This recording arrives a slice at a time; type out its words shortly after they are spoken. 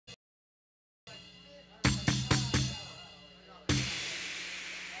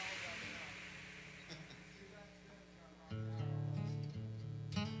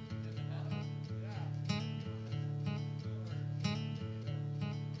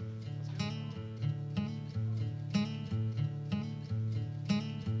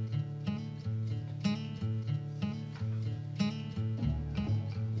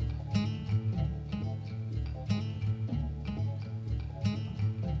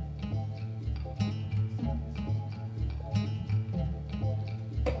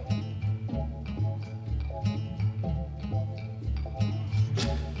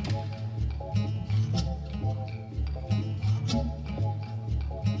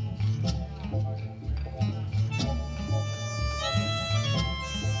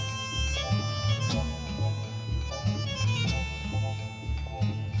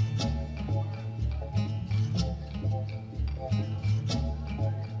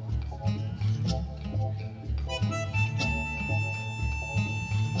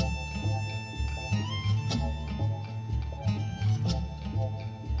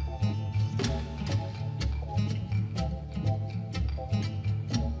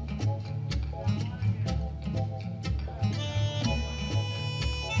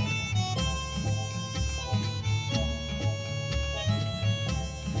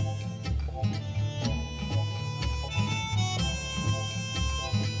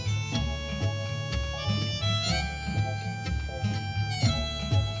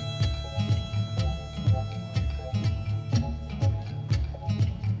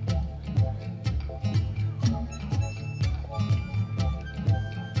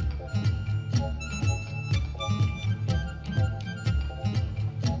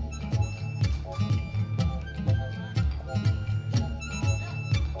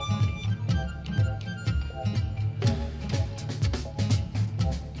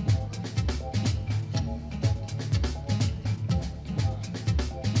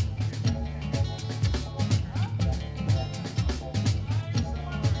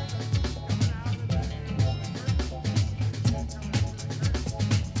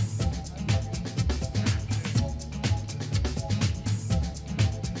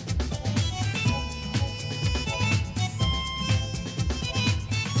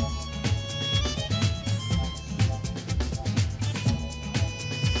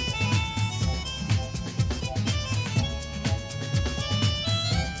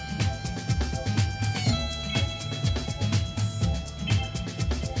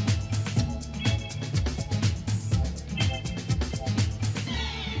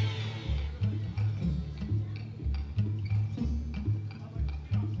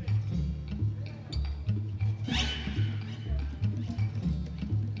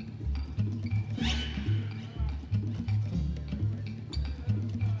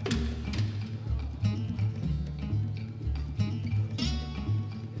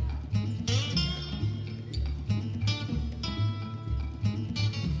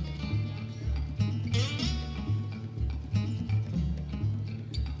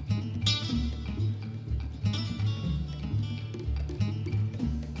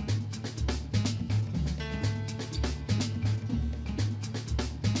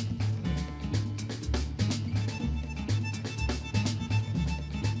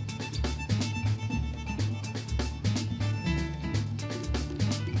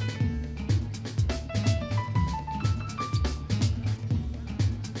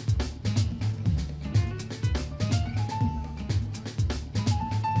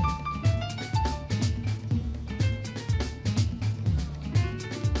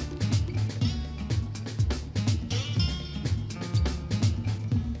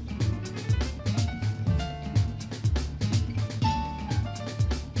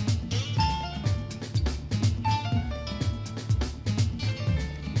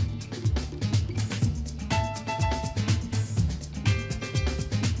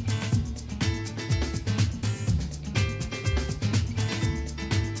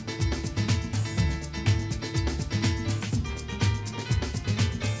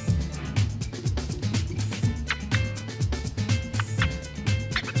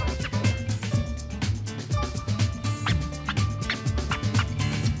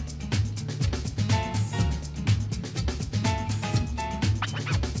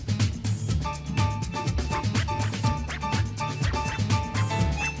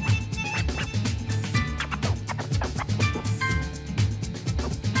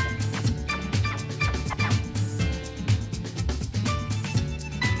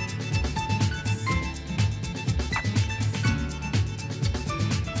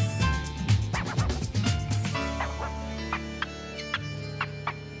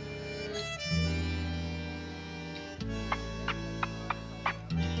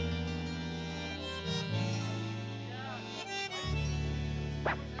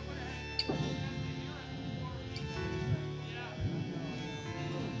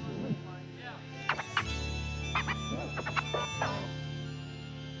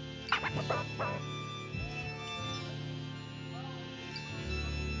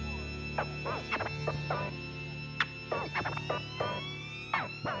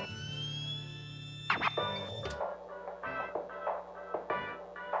And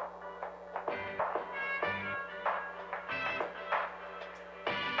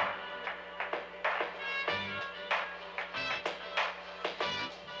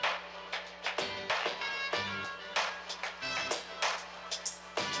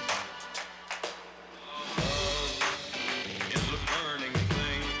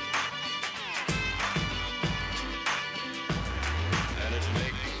it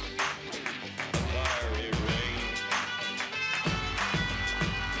makes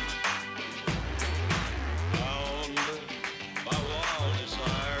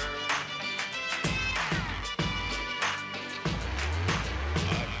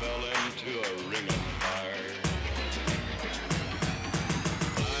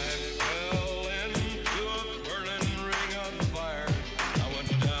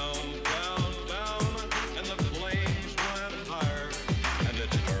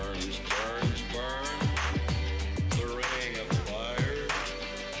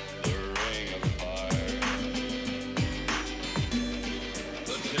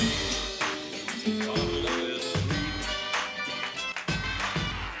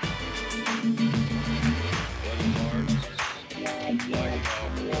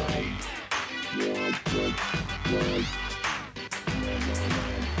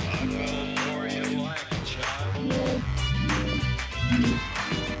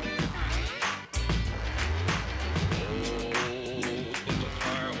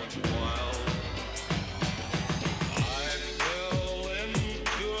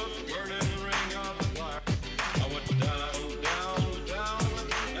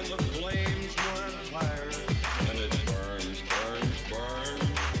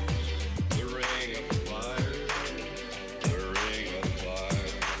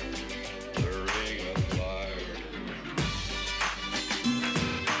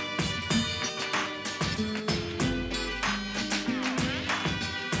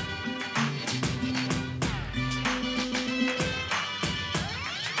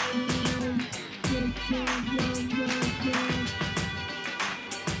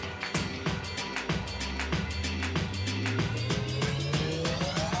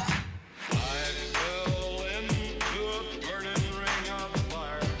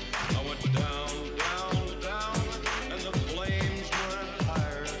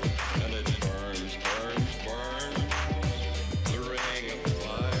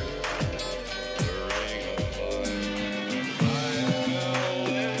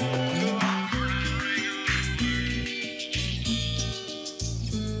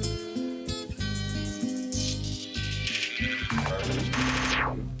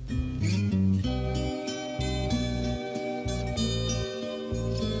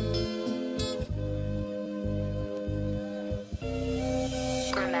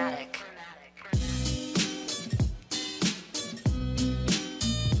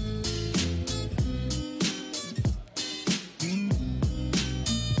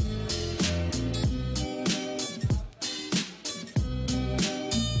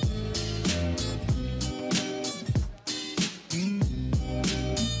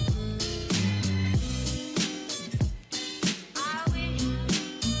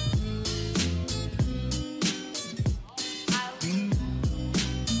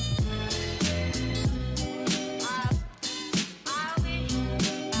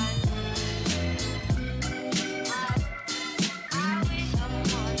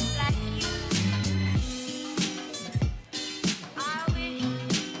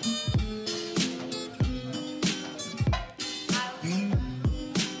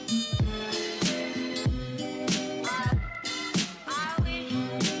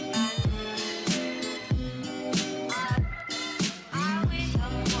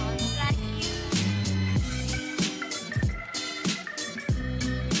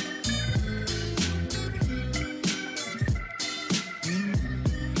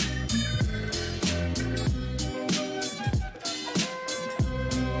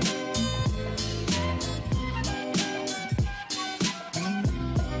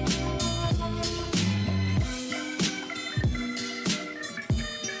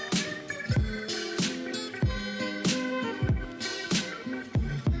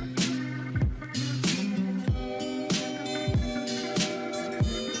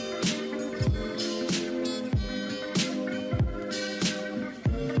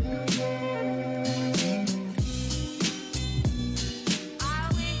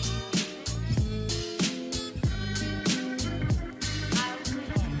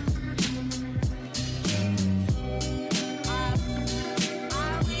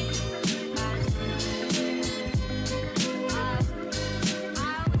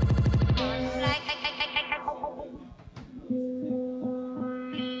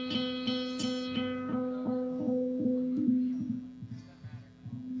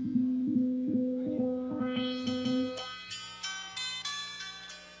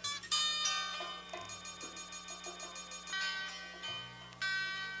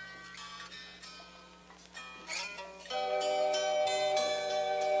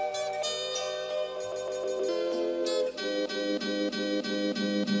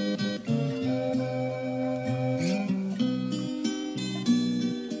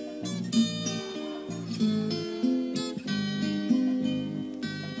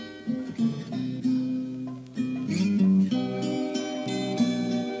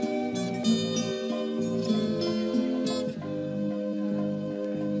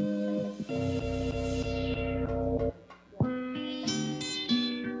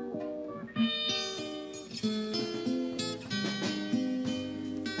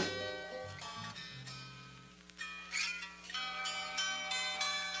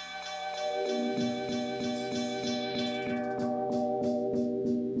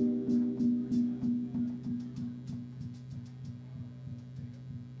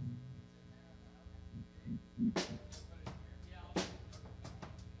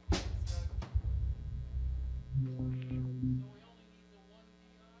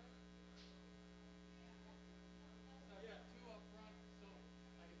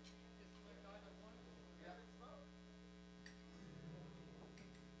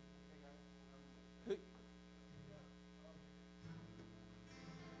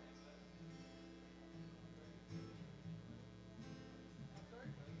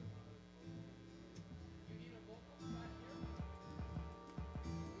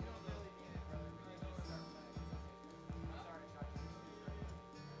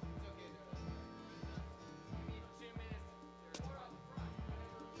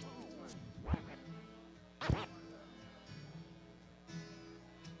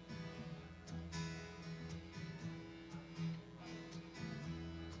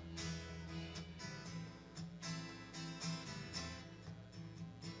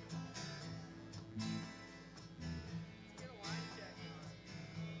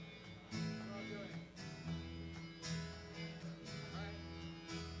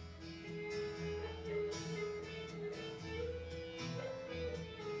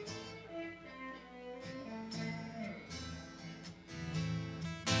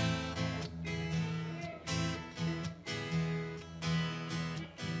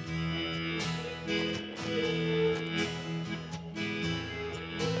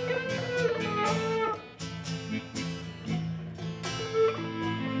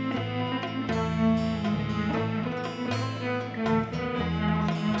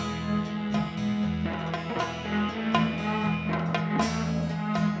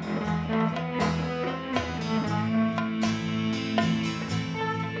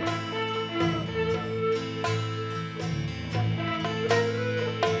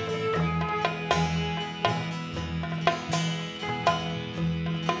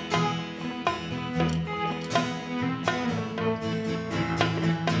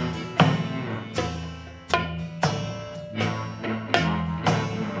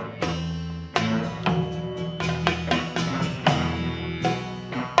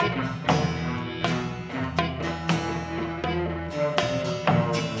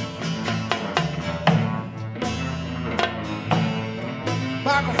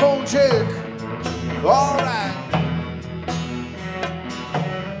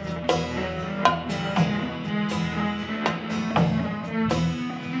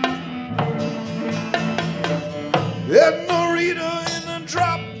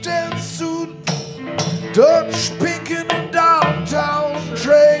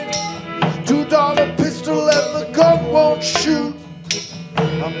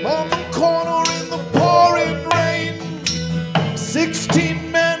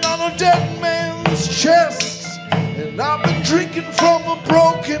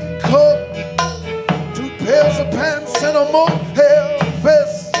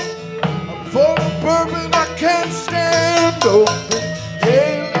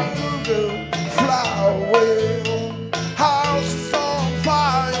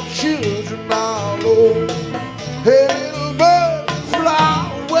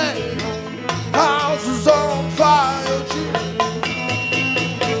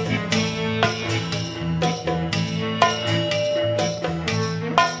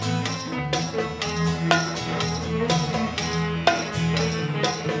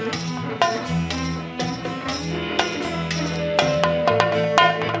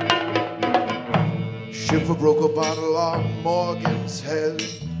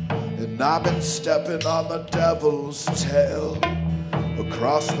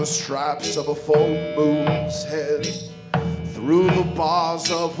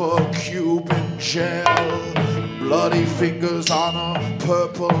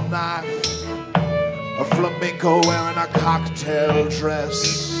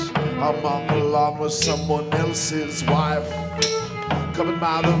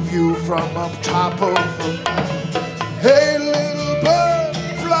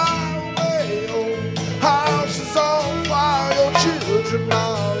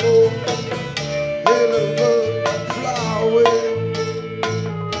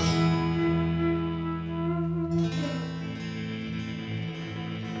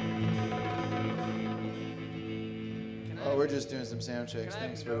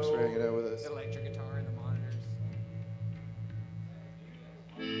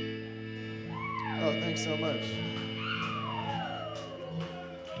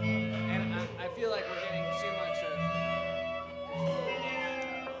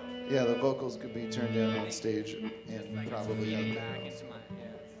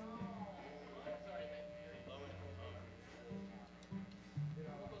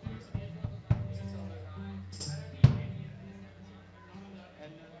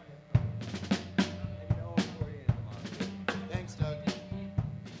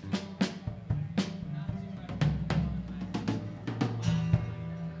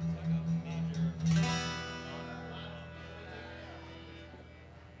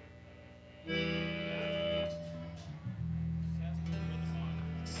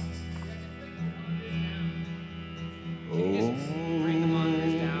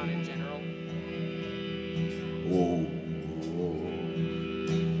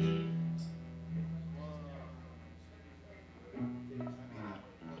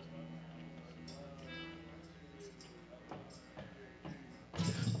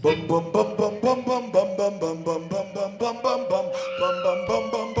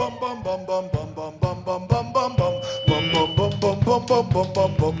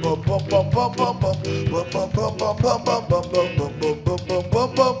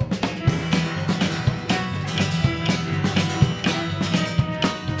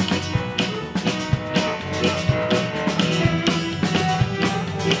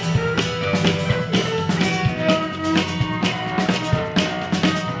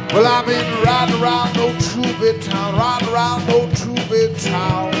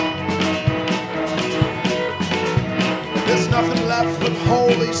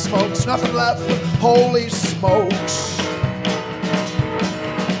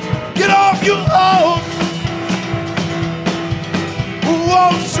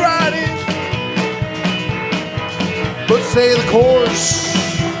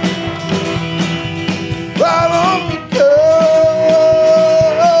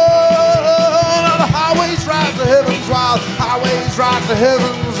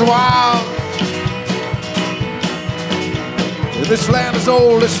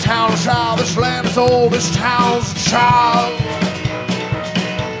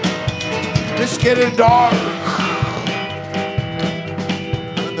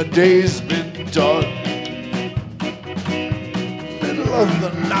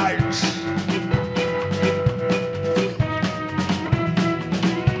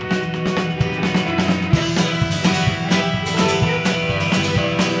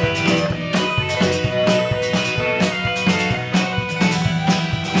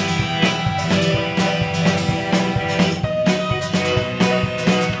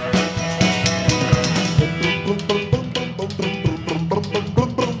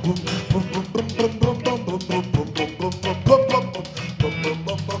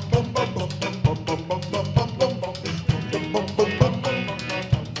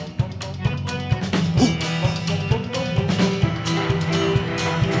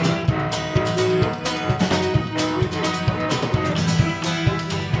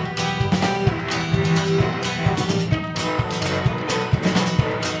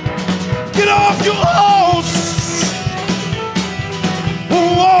Get off your horse,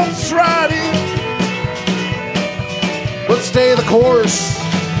 waltz right in, but stay the course.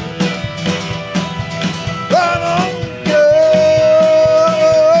 Right on,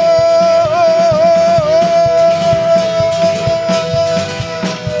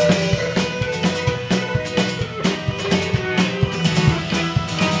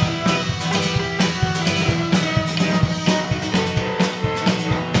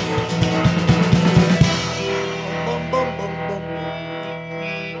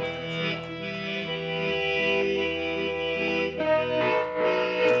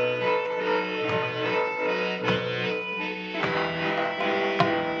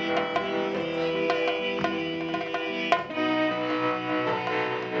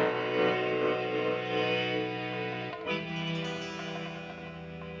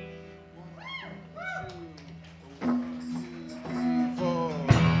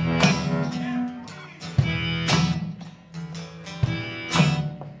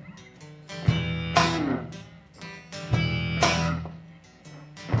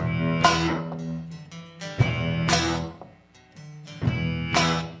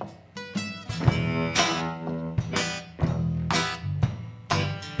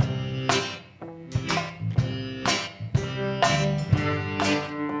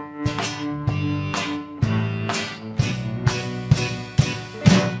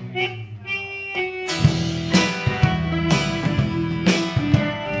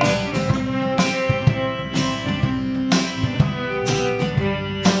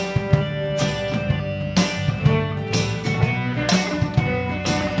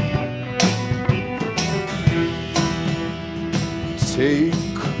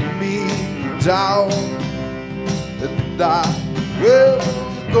 take me down, and I will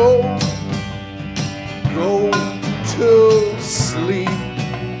go to sleep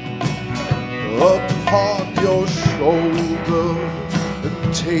upon your shoulder, and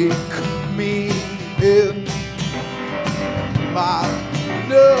take me in, my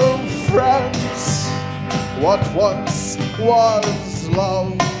new friends. What once was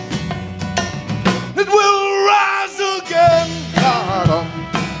love, it will rise again. La-dum,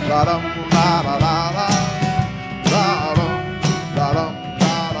 la-dum, la-la-la-la. La-dum, la-dum,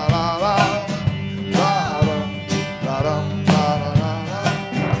 la-la-la-la. La-dum, la-dum, la-la-la-la.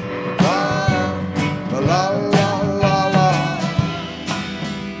 La-la-la-la-la.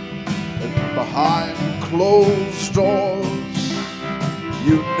 And behind closed doors,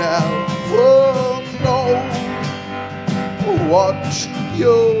 you never know what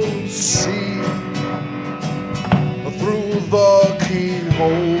you'll see through the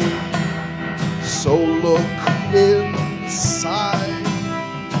keyhole. So look inside,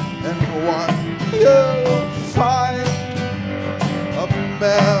 and what you'll find, a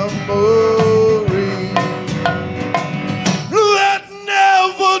memory that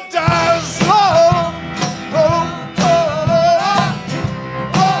never dies.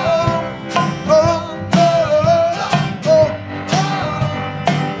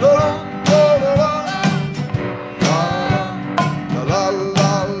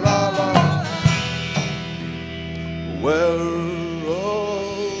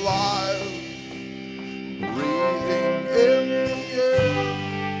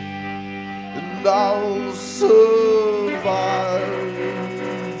 I'll survive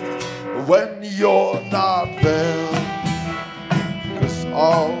when you're not there, 'cause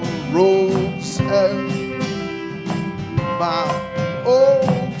all roads end, my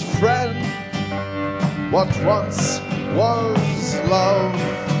old friend. What once was love,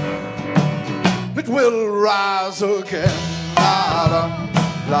 it will rise again. La-dum,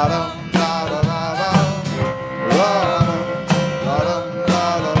 la-dum, la-da-da-da, la-dum.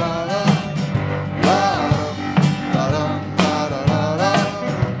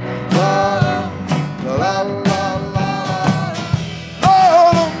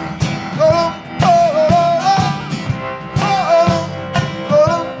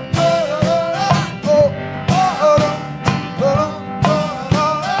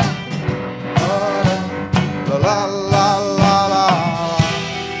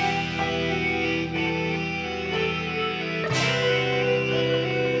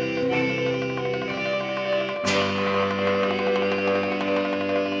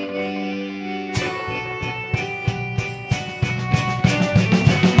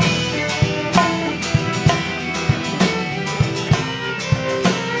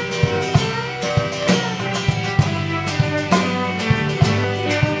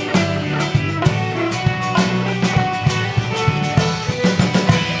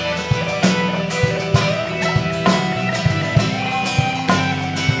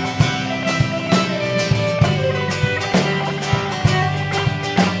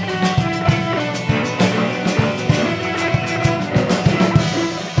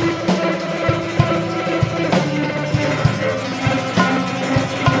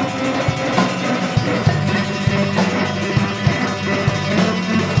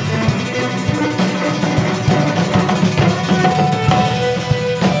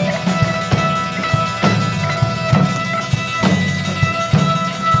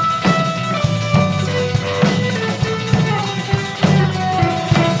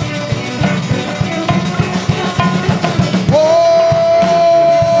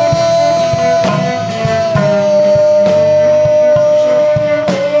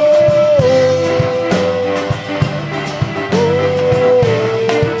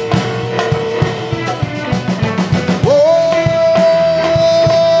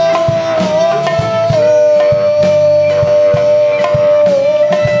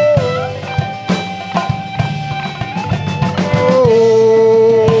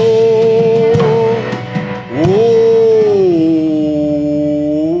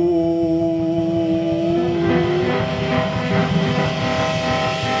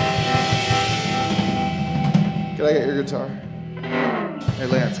 Can I get your guitar? Hey,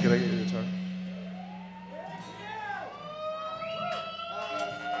 Lance, can I get your guitar?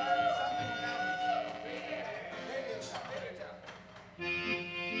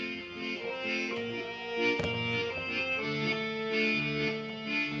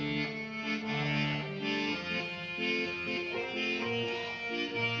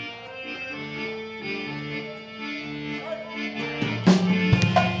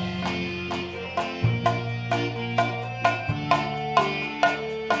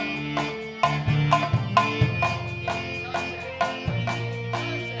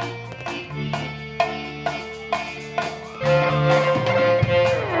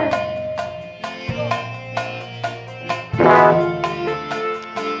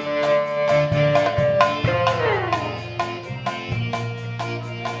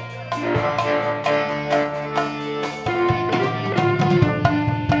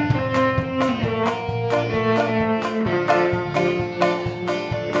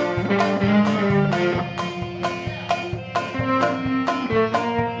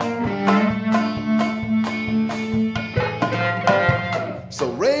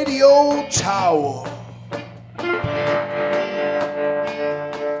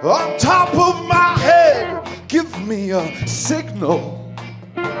 On top of my head, give me a signal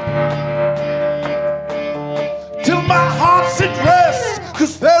till my heart's at rest,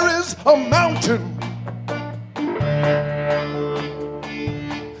 'cause there is a mountain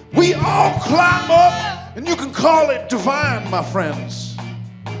we all climb up, and you can call it divine, my friends.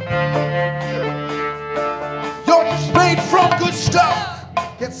 You're just made from good stuff.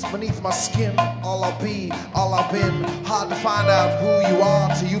 Gets beneath my skin, all I'll be, all I've been. Hard to find out who you are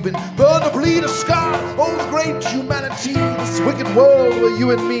till you've been burned to bleed a scar. Oh, the great humanity, this wicked world where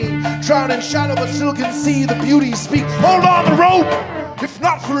you and me drown in shadow but still can see the beauty speak. Hold on the rope, if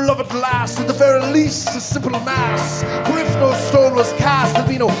not for love at last, at the very least a simple mass. For if no stone was cast, there'd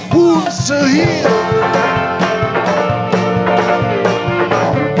be no wounds to heal.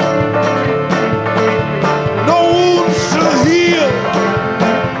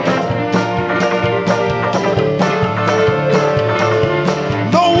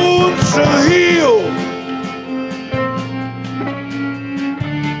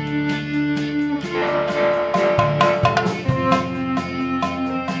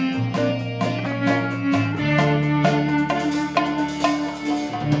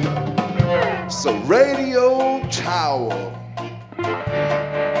 Radio tower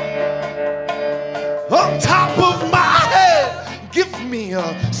on top of my head, give me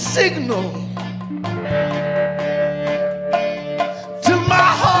a signal till my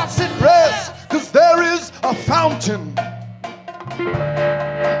heart's at rest, 'cause there is a fountain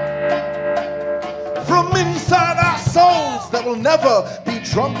from inside our souls that will never be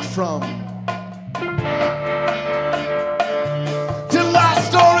drunk from.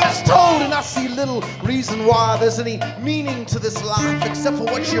 I see little reason why there's any meaning to this life except for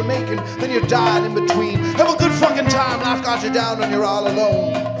what you're making, then you're dying in between. Have a good fucking time, life got you down and you're all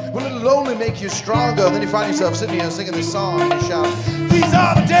alone. Will it'll only make you stronger, then you find yourself sitting here singing this song and you shout, these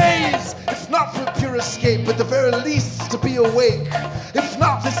are the days, if not for pure escape, at the very least to be awake. If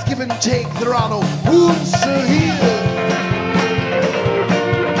not this give and take, there are no wounds to heal.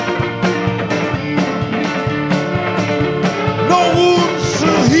 No wounds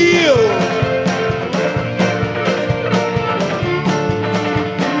to heal.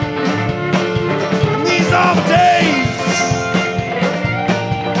 And these are the days.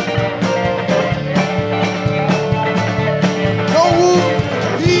 No wounds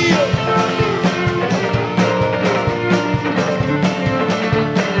to heal.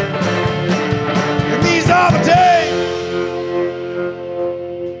 And these are the days.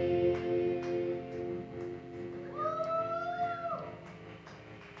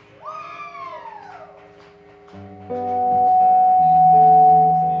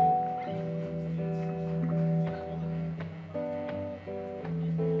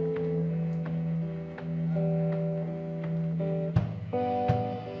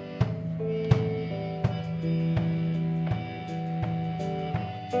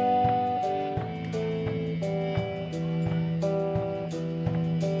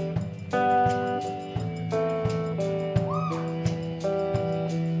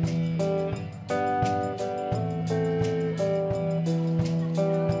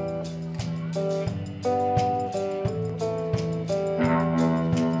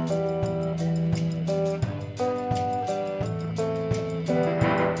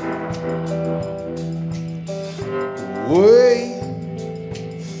 Way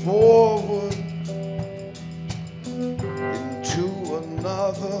forward into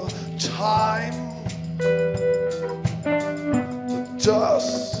another time.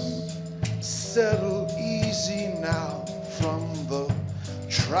 dust settle easy now from the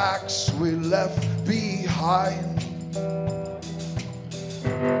tracks we left behind.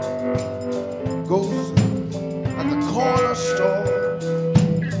 Goes at the corner store,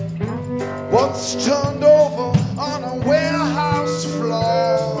 once turned over on a warehouse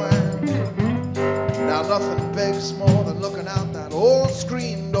floor, and now nothing begs more than looking out that old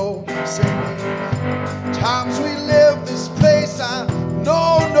screen door, saying, times we live this place I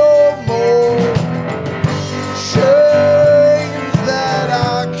know no more. Chains that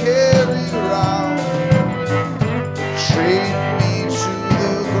I carry around chain me to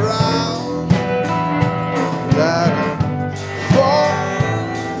the ground, that fall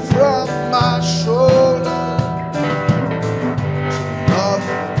from my shoulder till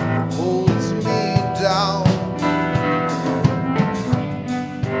nothing holds me down.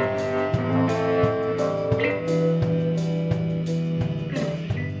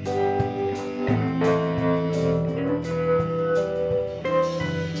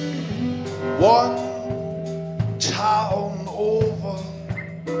 One town over,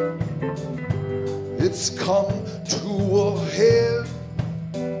 it's come to a head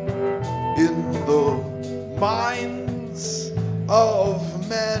in the minds of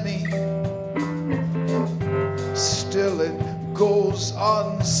many. Still it goes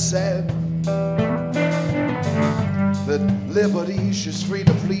unsaid that liberty, she's free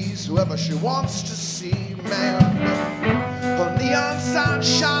to please whoever she wants to see, man. Her neon sign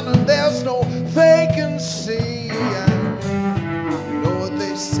shining, there's no vacancy. And you know what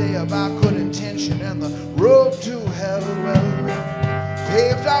they say about good intention and the road to hell. Well,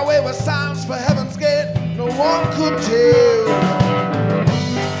 paved our way with signs for heaven's gate, no one could tell.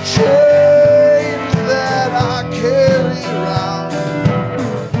 Chains that I carry around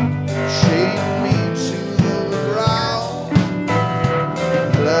chain me to the ground,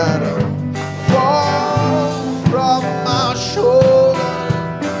 let them fall from my shoulder,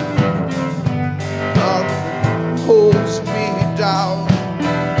 nothing holds me down.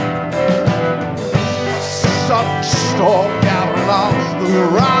 Such storm gathering on the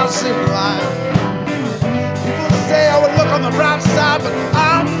rising line. People say I would look on the bright side, but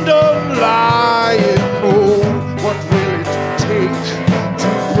I'm done lying. Oh, what will it take to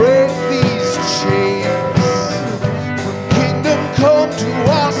break these chains? From kingdom come to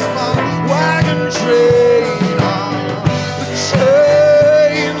us, my wagon train. The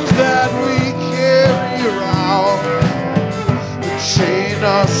chains that we carry around, they chain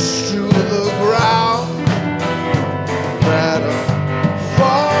us to the ground. That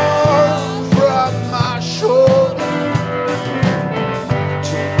fall from my shoulder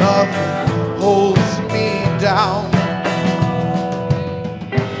till nothing holds me down.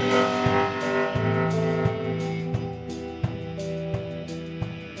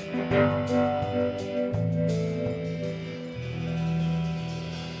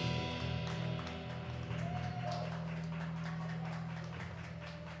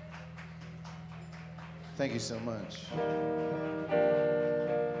 Thank you so much.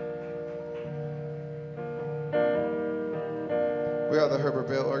 We are the Herbert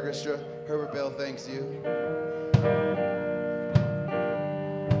Bail Orchestra. Herbert Bail thanks you.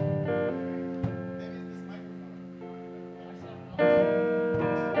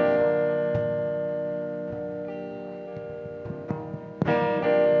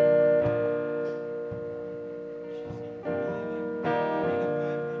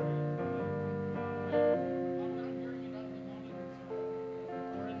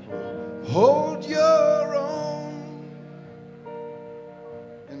 Hold your own,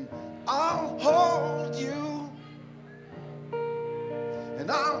 and I'll hold you, and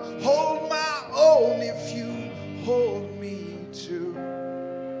I'll hold my own if you hold me too.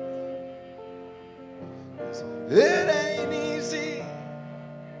 'Cause it ain't easy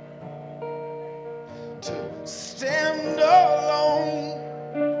to stand alone,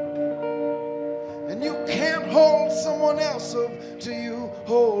 and you can't hold someone else up till you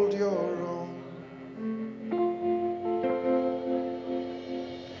hold your own.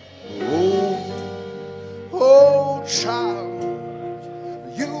 Oh, child,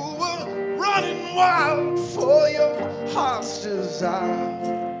 you were running wild for your heart's desire.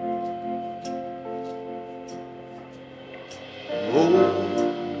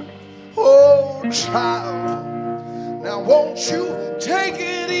 Oh, child, now won't you take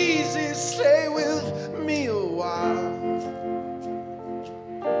it easy, stay with me a while.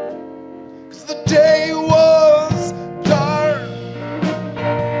 'Cause the day was dark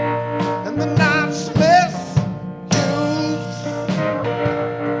and the night's misused,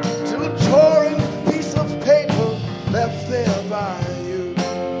 till a torn piece of paper left there by you.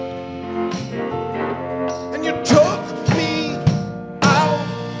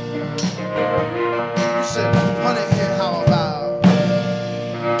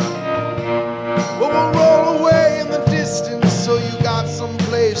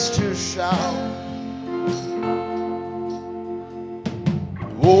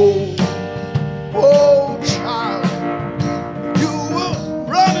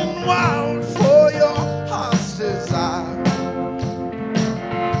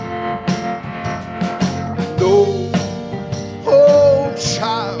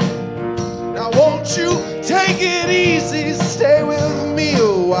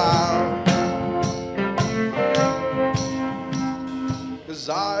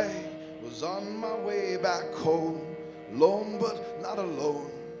 back home, alone but not alone,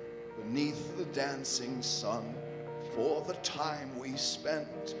 beneath the dancing sun. For the time we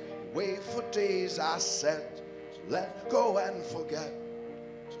spent, away for days I set, to let go and forget,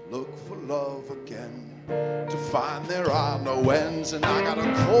 to look for love again, to find there are no ends. And I got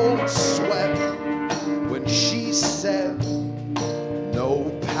a cold sweat when she said, no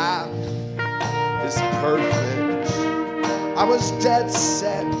path is perfect. I was dead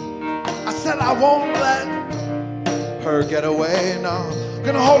set. I said I won't let her get away. No,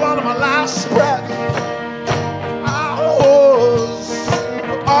 gonna hold on to my last breath. I was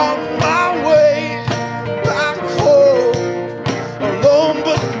on my way back home, alone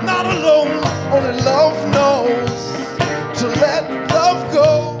but not alone. Only love knows to let love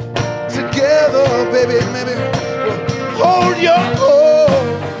go. Together, baby, maybe we'll hold your own.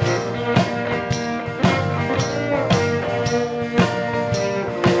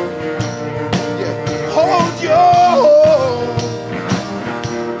 Yeah, hold your own.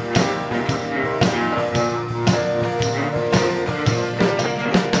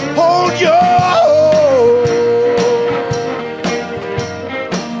 Hold your own.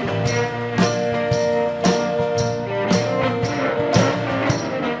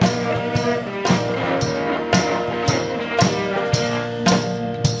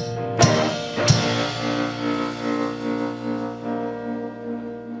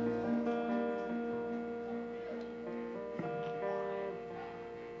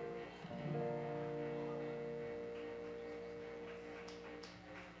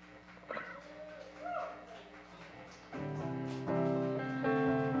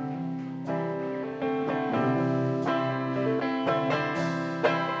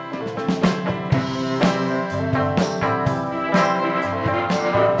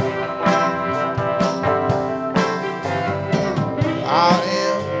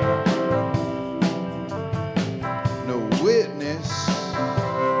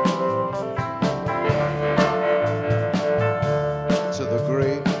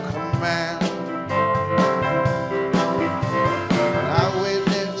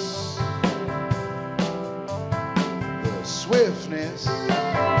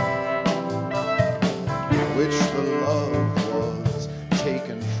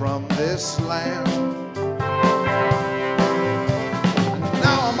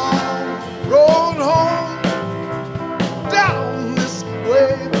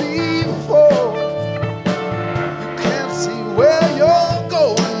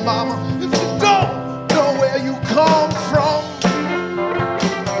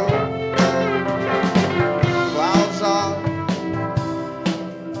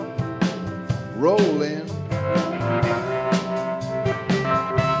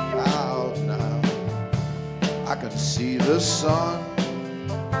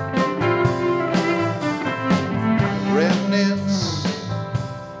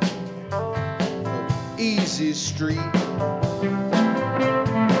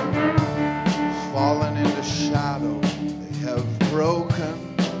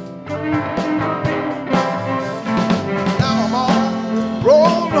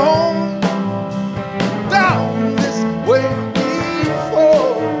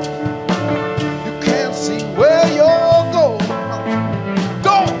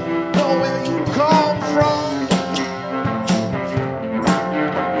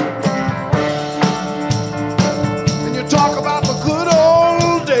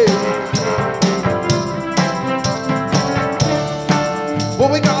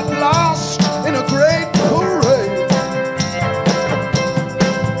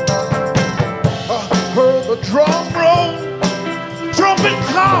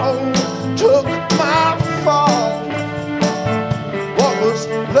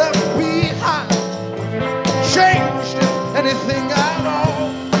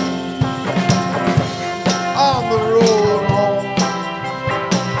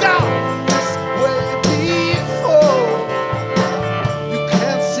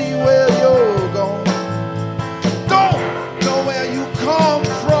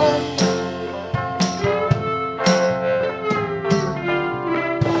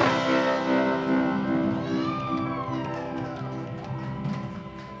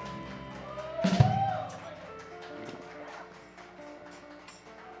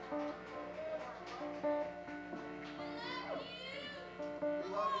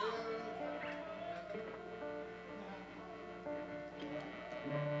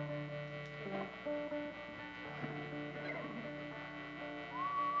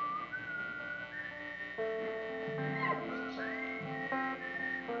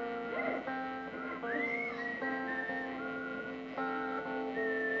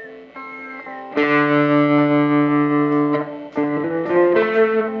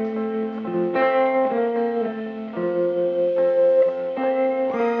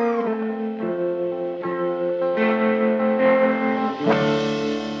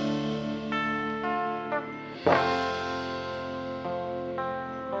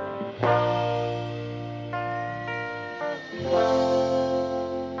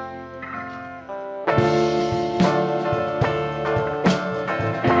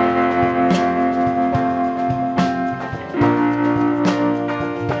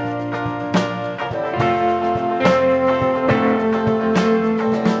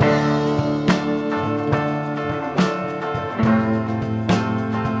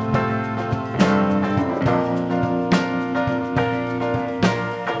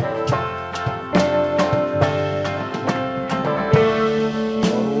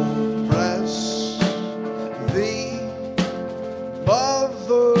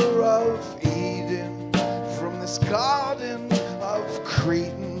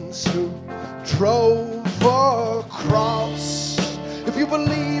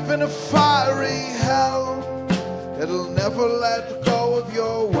 believe in a fiery hell. It'll never let go of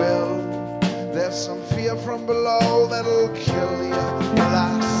your will. There's some fear from below that'll kill you.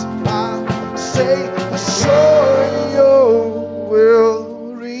 That's I say the soil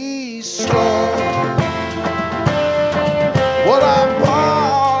will restore what our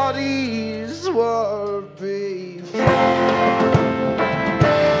bodies were before.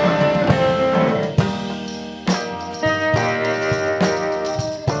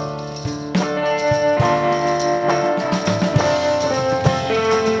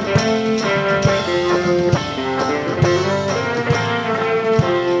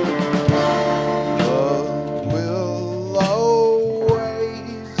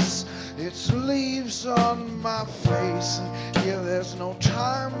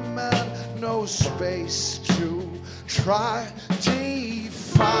 Space to try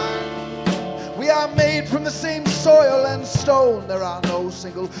define. We are made from the same soil and stone. There are no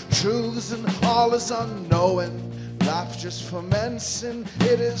single truths and all is unknowing. Life just ferments and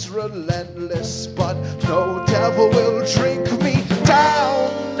it is relentless, but no devil will drink me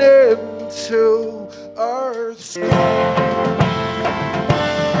down into earth's core,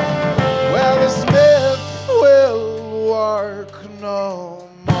 where this myth will work no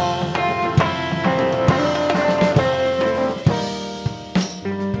more.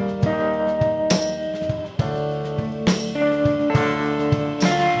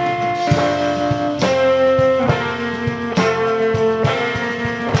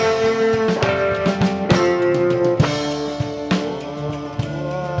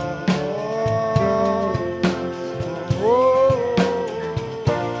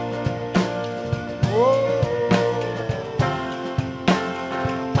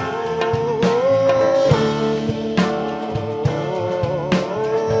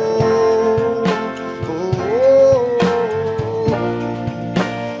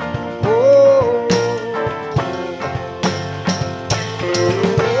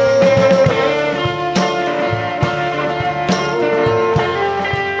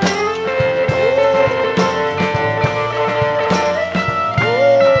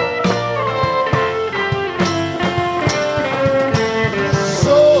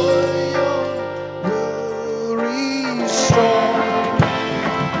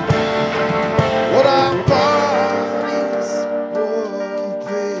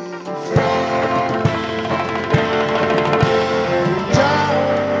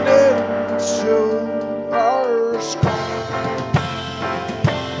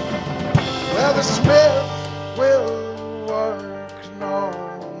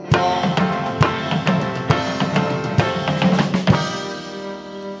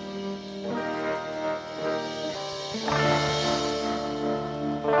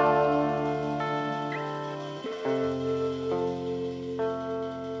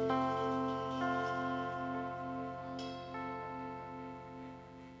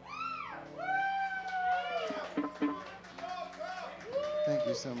 Thank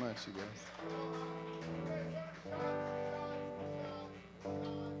you so much, you guys.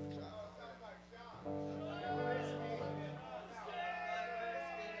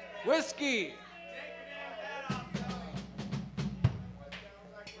 Whiskey.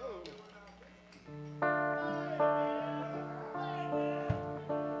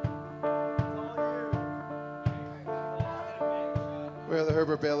 We're the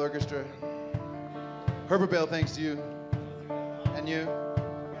Herbert Bail Orchestra. Herbert Bail, thanks to you. And you.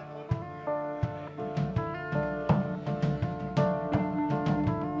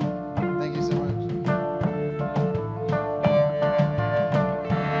 Thank you so much.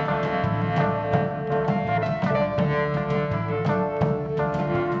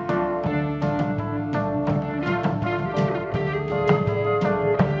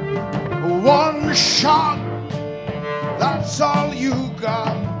 One shot, that's all you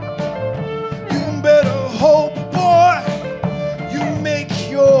got. You better hope, boy, you make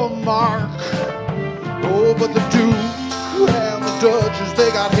your mark. Oh, but the Duke and the Duchess,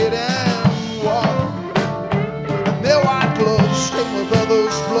 they got hit and walked. And their white gloves stained with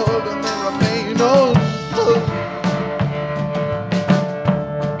others' blood, and they remain undone.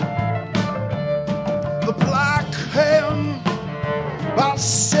 The Black Hand, about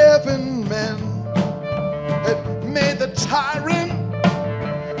 7 men, had made the tyrant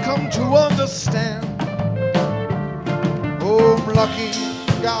come to understand. Oh, I'm lucky,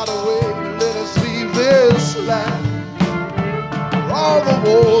 got away, let us leave this land. For all the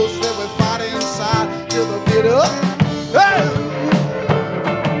wars that we fight inside, till the bitter. Hey!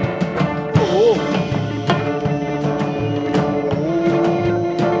 Oh.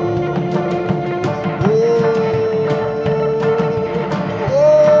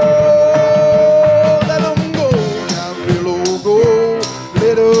 Oh.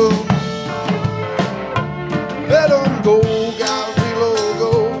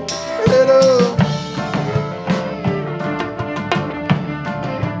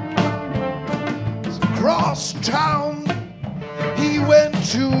 lost town he went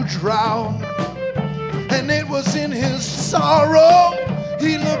to drown, and it was in his sorrow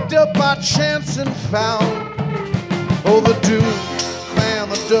he looked up by chance and found, oh, the Duke man,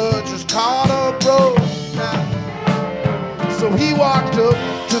 the Dutch is caught up broke now. So he walked up,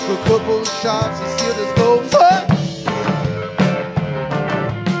 took a couple shots, and still his go fuck.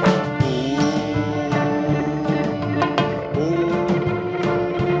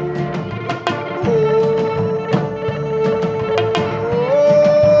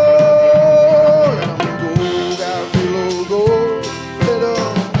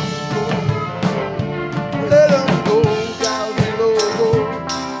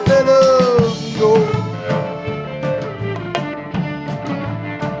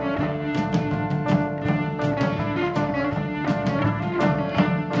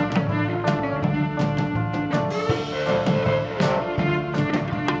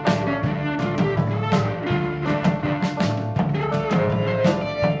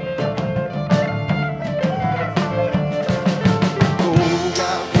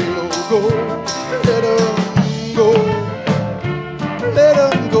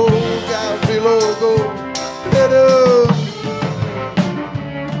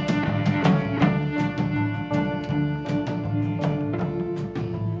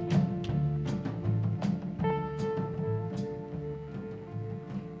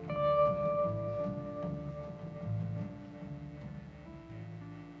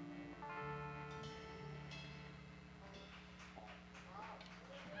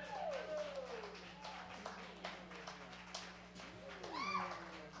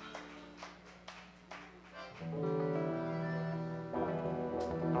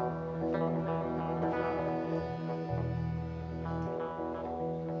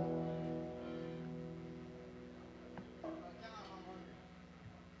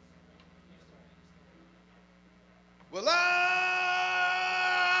 Well,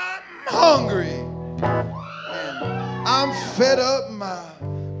 I'm hungry and I'm fed up. My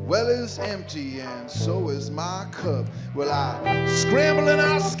well is empty and so is my cup. Well, I scramble and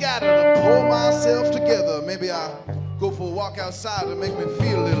I scatter to pull myself together. Maybe I go for a walk outside to make me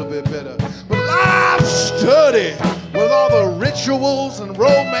feel a little bit better. But I've studied with all the rituals and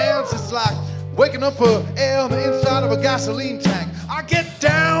romance. It's like waking up for air on the inside of a gasoline tank. I get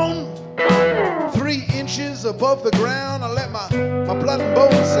down 3 inches above the ground. I let my blood and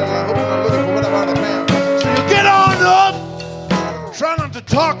bones settle. I hope I'm not looking for whatever other man. So you get on up, try not to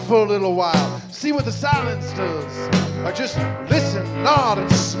talk for a little while, see what the silence does. I just listen, nod,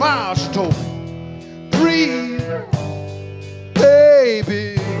 and smile, she told me. Breathe,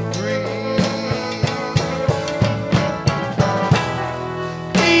 baby, breathe.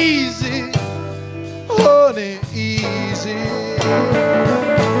 Easy, honey, easy.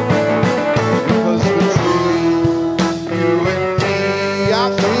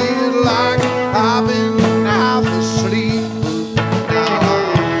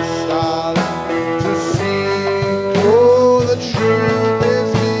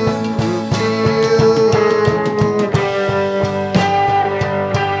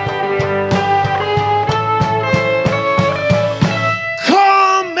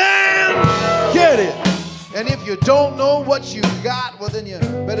 Don't know what you got, well then you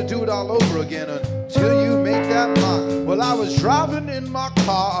better do it all over again until you make that mark. Well, I was driving in my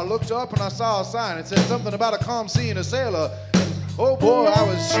car, I looked up and I saw a sign. It said something about a calm sea and a sailor. And oh boy, I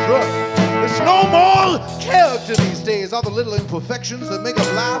was struck. There's no more character these days. All the little imperfections that make up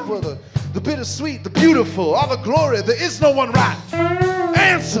life were the bittersweet, the beautiful, all the glory. There is no one right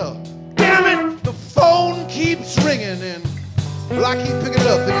answer. Damn it, the phone keeps ringing and well, I keep picking it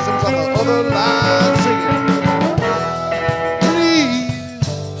up, thinking someone's on the other line singing.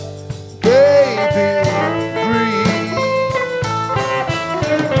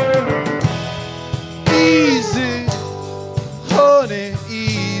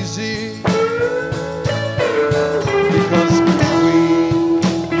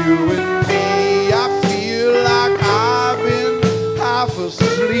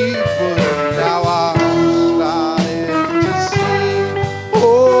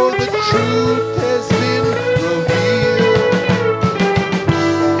 Truth has been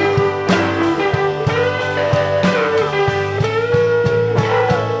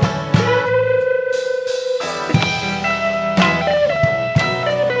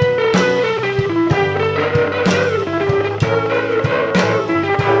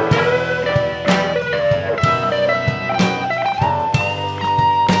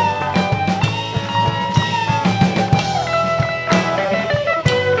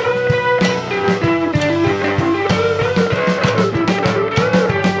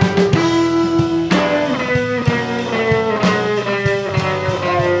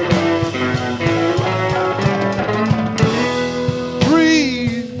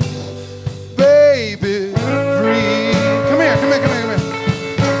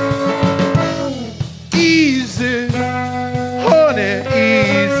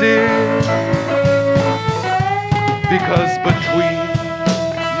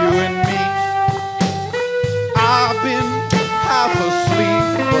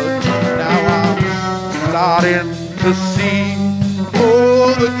starting to see.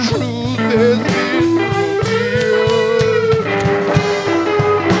 Oh, the truth has been revealed.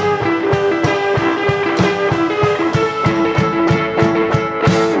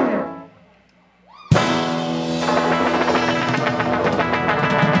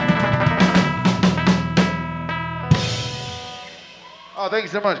 Oh, thank you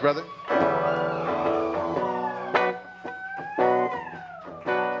so much, brother.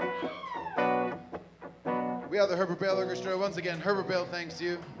 We are the Herbert Bail Orchestra. Once again, Herbert Bail, thanks to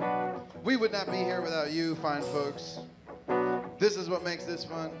you. We would not be here without you, fine folks. This is what makes this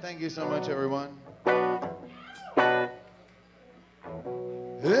fun. Thank you so much, everyone.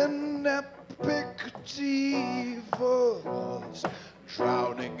 An epic diva was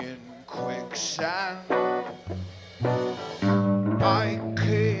drowning in quicksand. I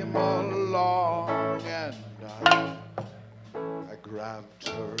came along and I grabbed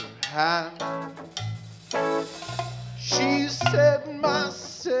her hand. She said, my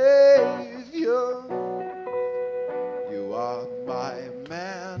savior, you are my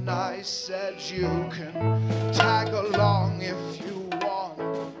man. I said, you can tag along if you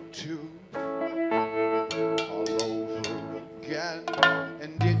want to. All over again,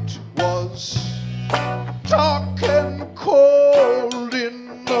 and it was dark and cold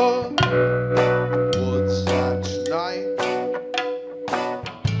in the woods that night.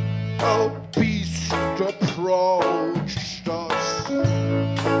 A beast approached us.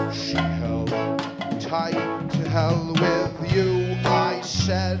 She held tight. To hell with you, I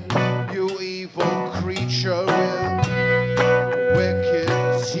said, you evil creature with wicked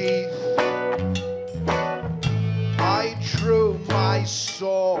teeth. I drew my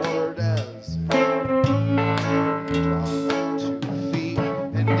sword as down 2 feet,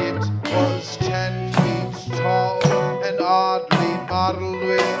 and it was 10 feet tall and oddly modeled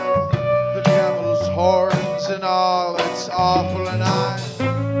with the devil's horns and all. It's awful, and I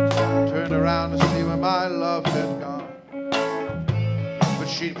turned around to see where my love had gone, but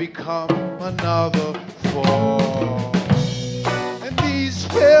she'd become another form. And these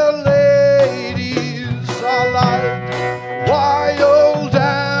fair ladies are like wild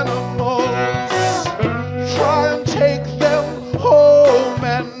animals. Try and take them home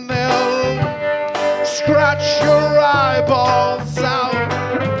and they'll scratch your eyeballs out.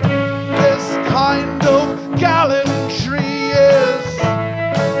 This kind of gallantry is,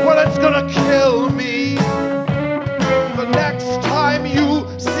 well, it's gonna kill me. The next time you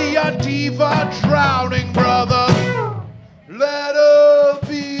see a diva drowning, brother, let her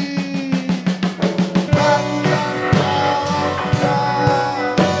be. La, la, la, la.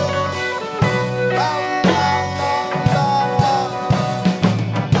 La, la, la, la.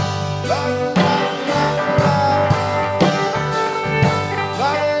 La, la, la, la.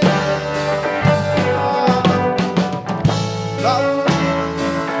 La, la,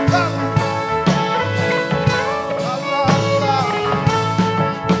 la.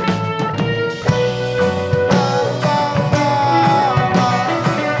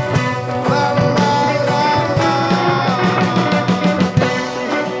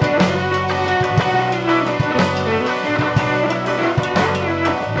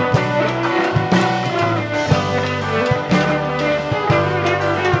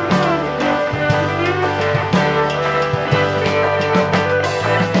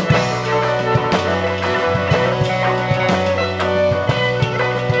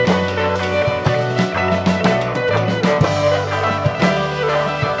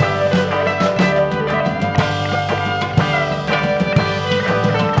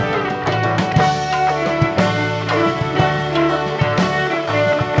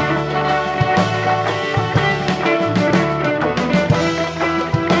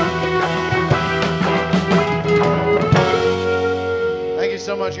 Thank you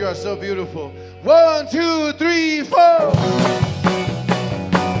so much. You are so beautiful. 1, 2, 3, 4.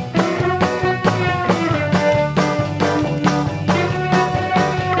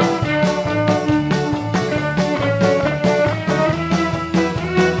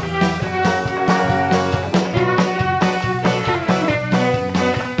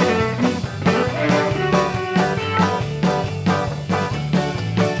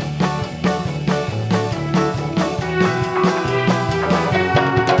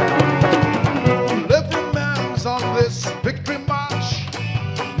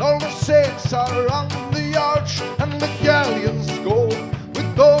 Are on the arch, and the galleons go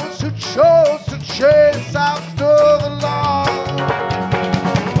with those who chose to chase after the law.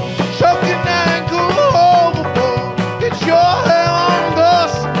 Choking ankle overboard, get your hair on the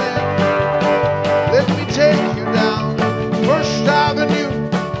cement. Let me take you down First Avenue,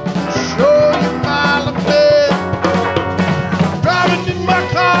 show you my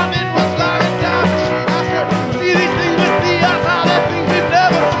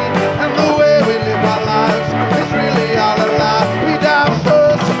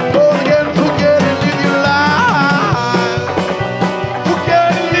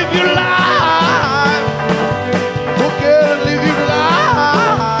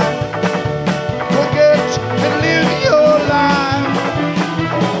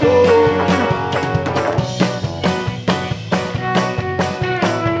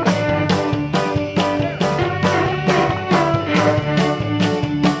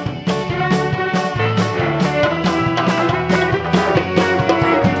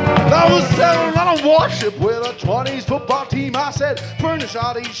was sailing on a warship with a 20s football team. I said, furnish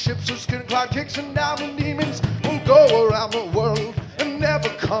all these ships with skin-clad kicks and diamond demons. We'll go around the world and never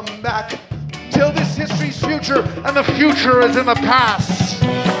come back till this history's future and the future is in the past.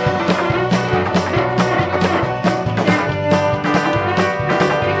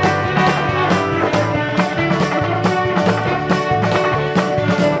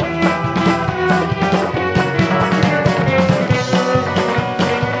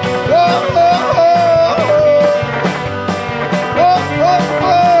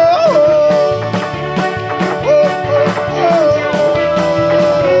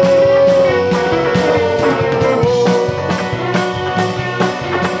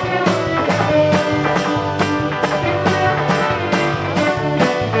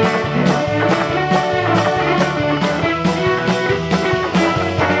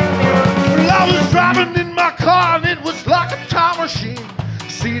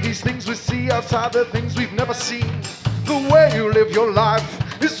 Outside the things we've never seen. The way you live your life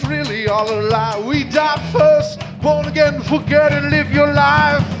is really all a lie. We die first, born again, forget and live your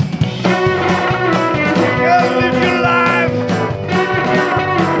life. Forget and live your life.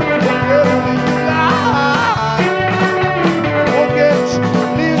 Forget and live your life. Forget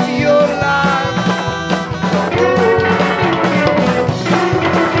and live your life.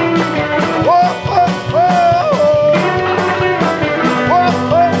 Oh, oh, oh.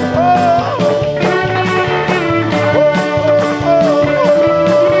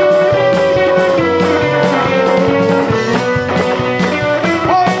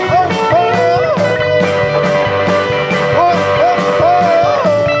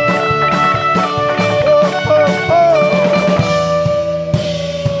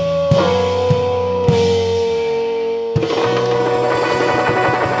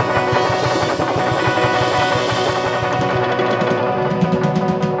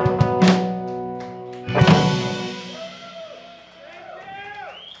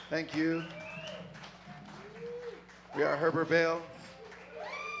 Thank you. We are Herbert Bail.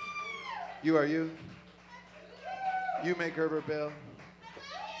 You are you. You make Herbert Bail.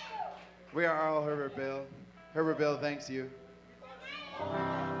 We are all Herbert Bail. Herbert Bail thanks you.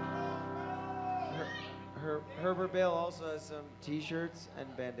 Herbert Bail also has some t-shirts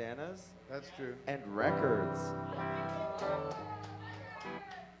and bandanas. That's true. And records.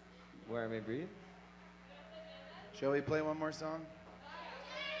 Where I May Breathe. Shall we play one more song?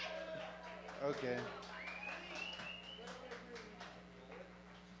 Okay.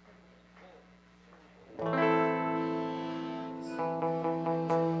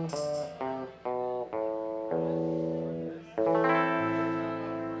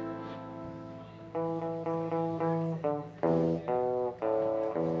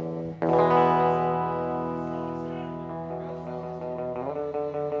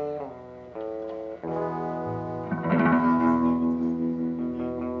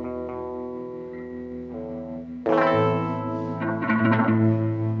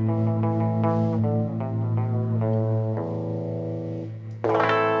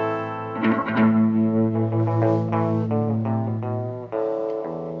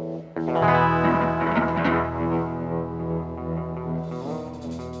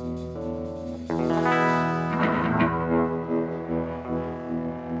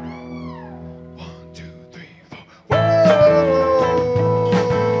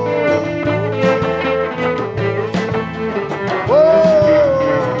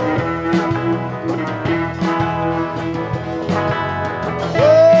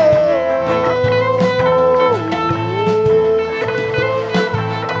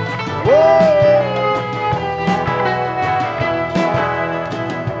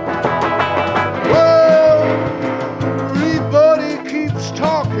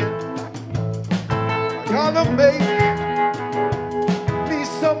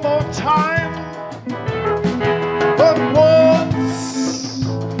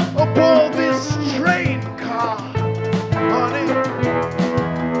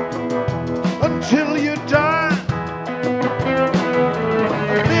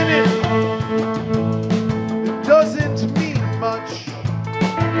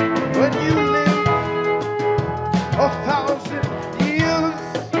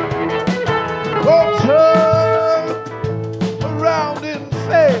 Around and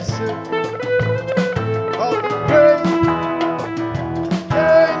face it.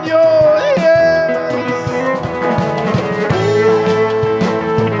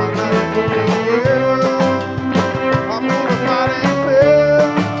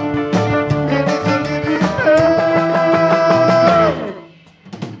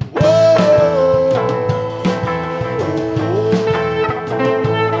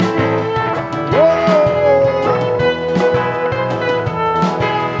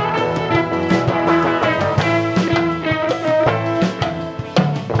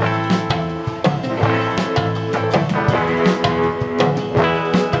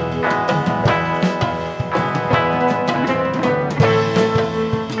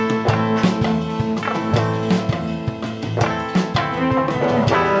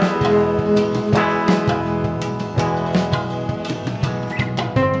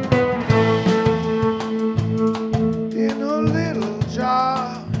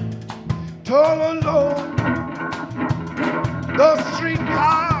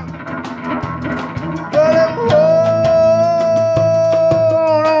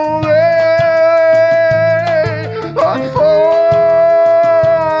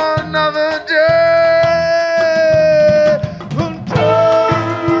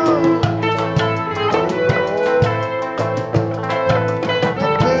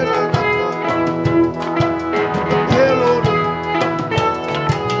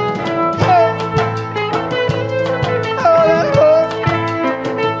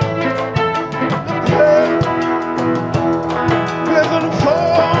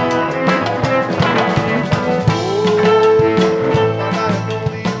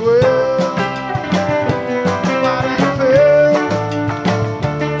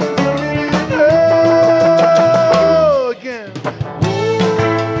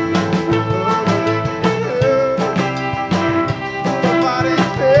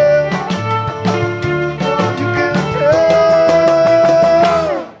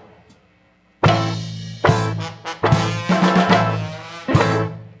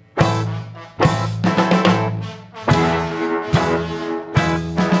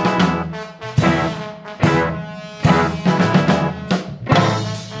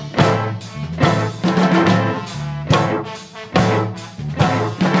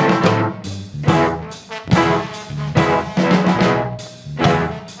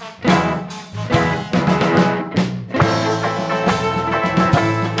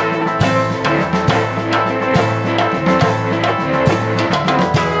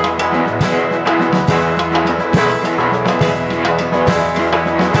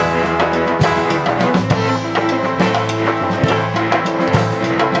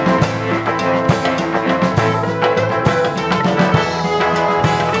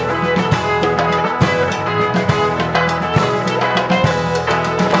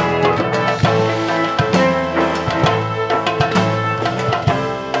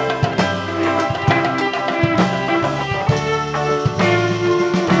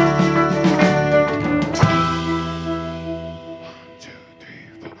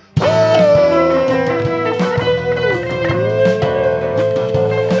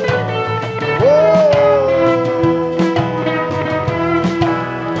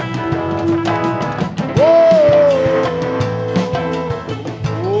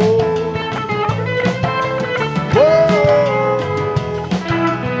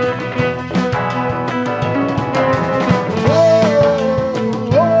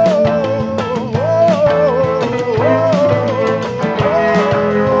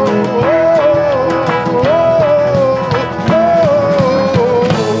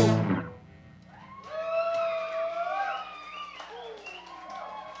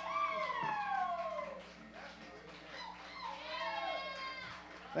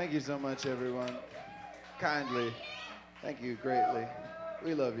 Thank you so much, everyone. Kindly. Thank you greatly.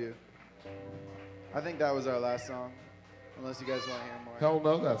 We love you. I think that was our last song, unless you guys want to hear more. Hell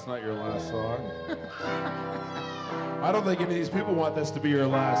no, that's not your last song. I don't think any of these people want this to be your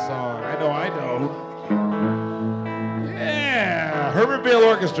last song. I know. Yeah! Herbert Bail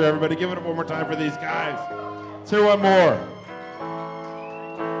Orchestra, everybody. Give it up one more time for these guys. Let's hear one more.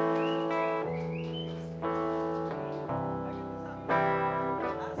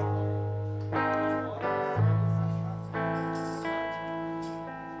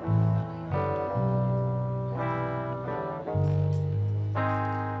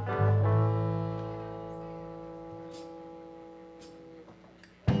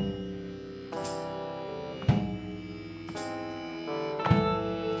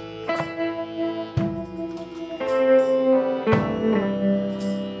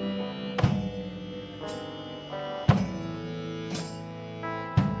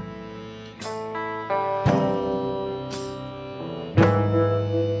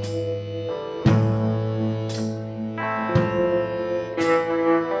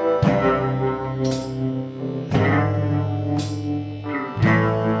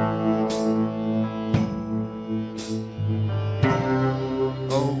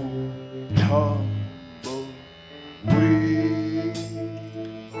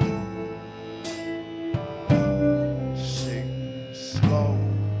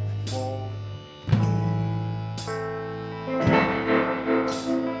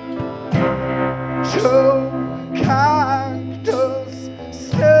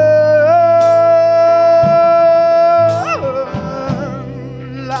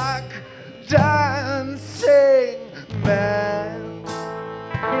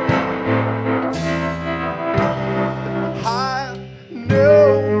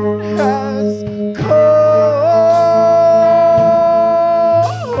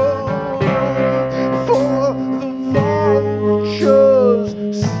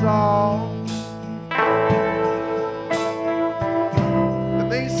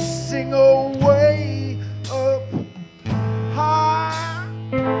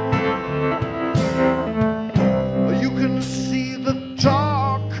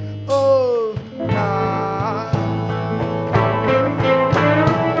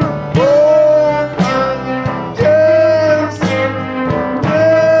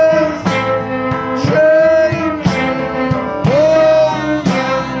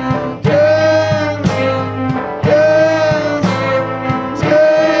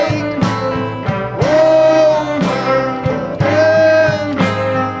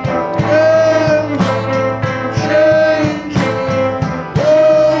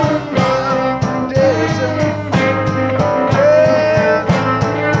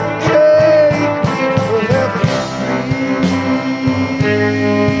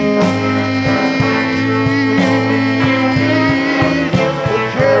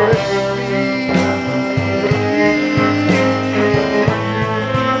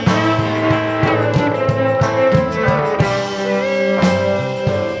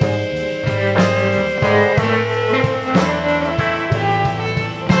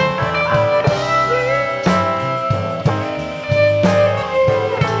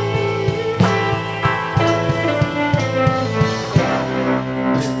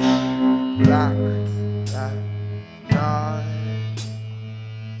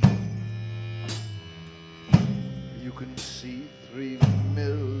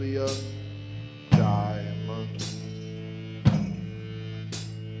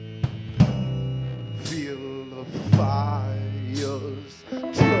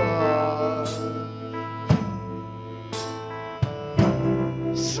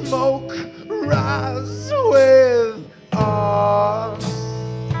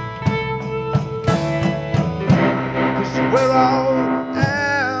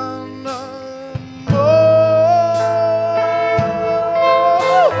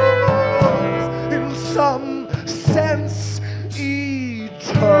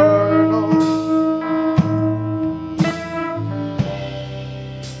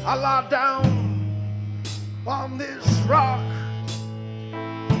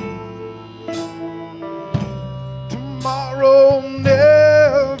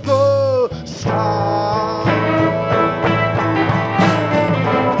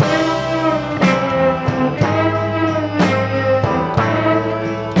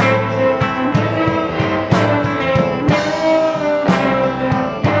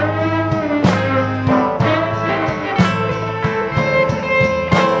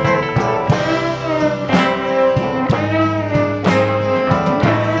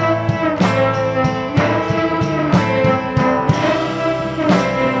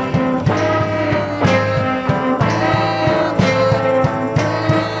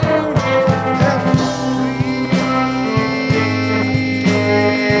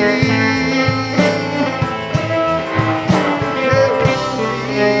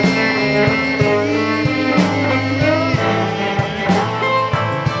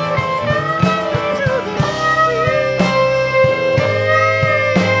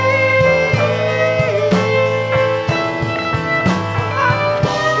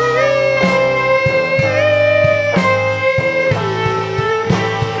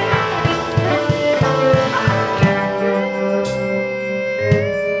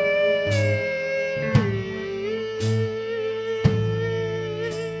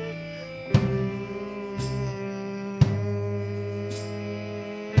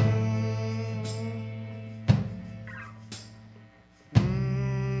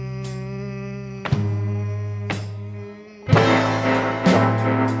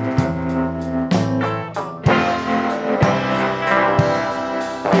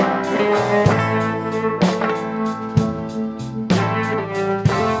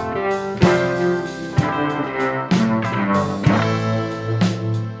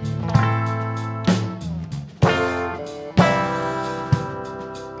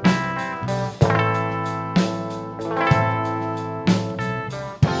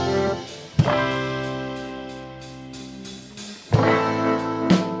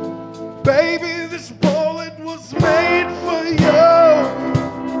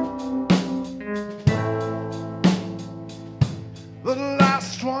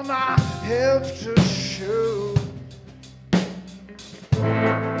 last one I have to show.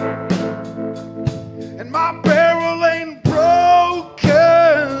 And my barrel ain't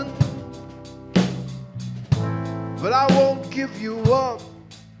broken, but I won't give you up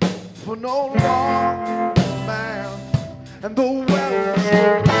for no long man. And the wells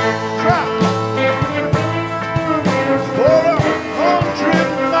crack for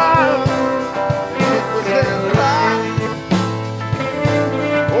 100 miles. It was their life.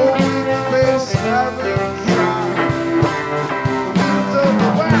 Oh, we face having tried the winds of the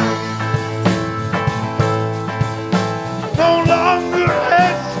west. No longer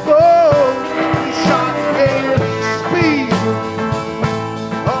exposed to shot gate speed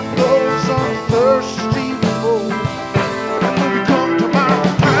of those thirsty folk. And when you come to my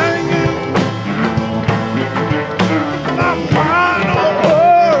hanging, my final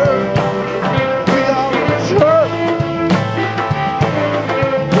word, we are returned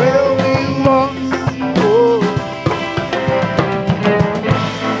where we once were.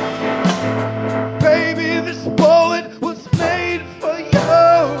 Baby, this bullet was made for you.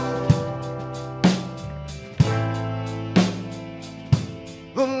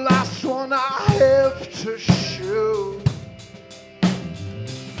 The last one I have to show.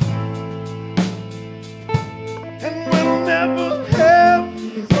 And we'll never have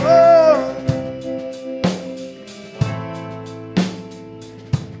fun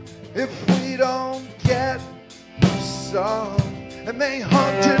if we don't get some. And they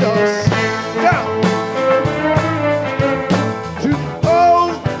hunted us down to the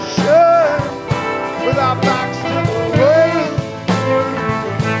ocean with our backs to the waves.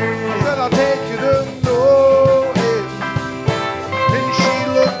 Said I'll take you to know it. And she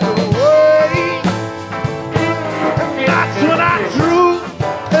looked away. And that's when I drew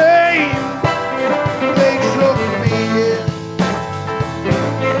aim. They took me in.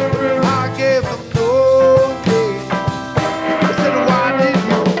 I gave them no name. I said, why did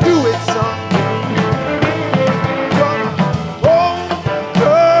you do it, son? You're my own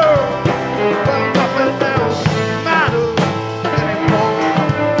girl. Well, nothing else matters anymore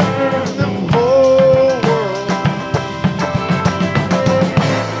in the whole world.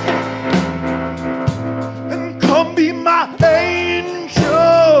 And come be my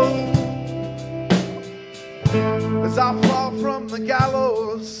angel as I fall from the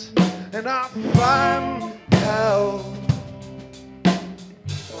gallows and I find hell.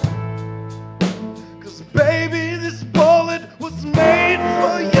 'Cause baby, this bullet was made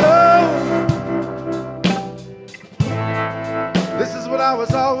for you. This is what I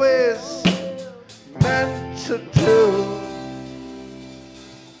was always meant to do.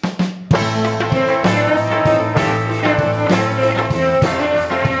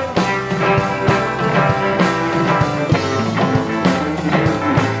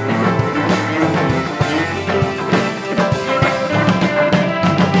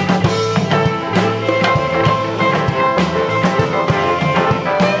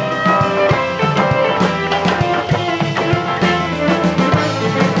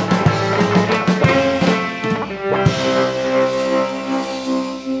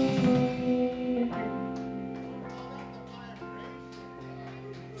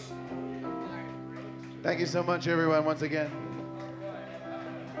 Thank you so much, everyone, once again.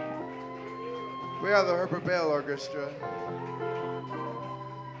 We are the Herbert Bail Orchestra.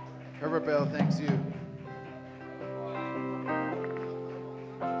 Herbert Bail thanks you.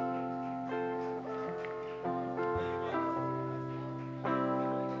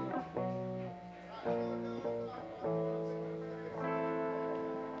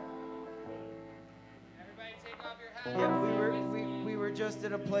 Everybody take off your hat. Yeah, we were just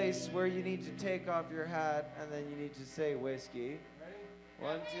in a place where you need to take off your hat and then you need to say whiskey. Ready?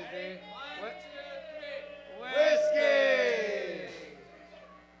 1, 2, 3. One, two, three. Whiskey!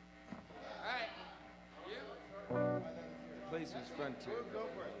 All right. You? The place was frontier. Go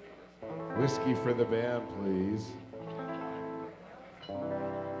for it. Whiskey for the band, please.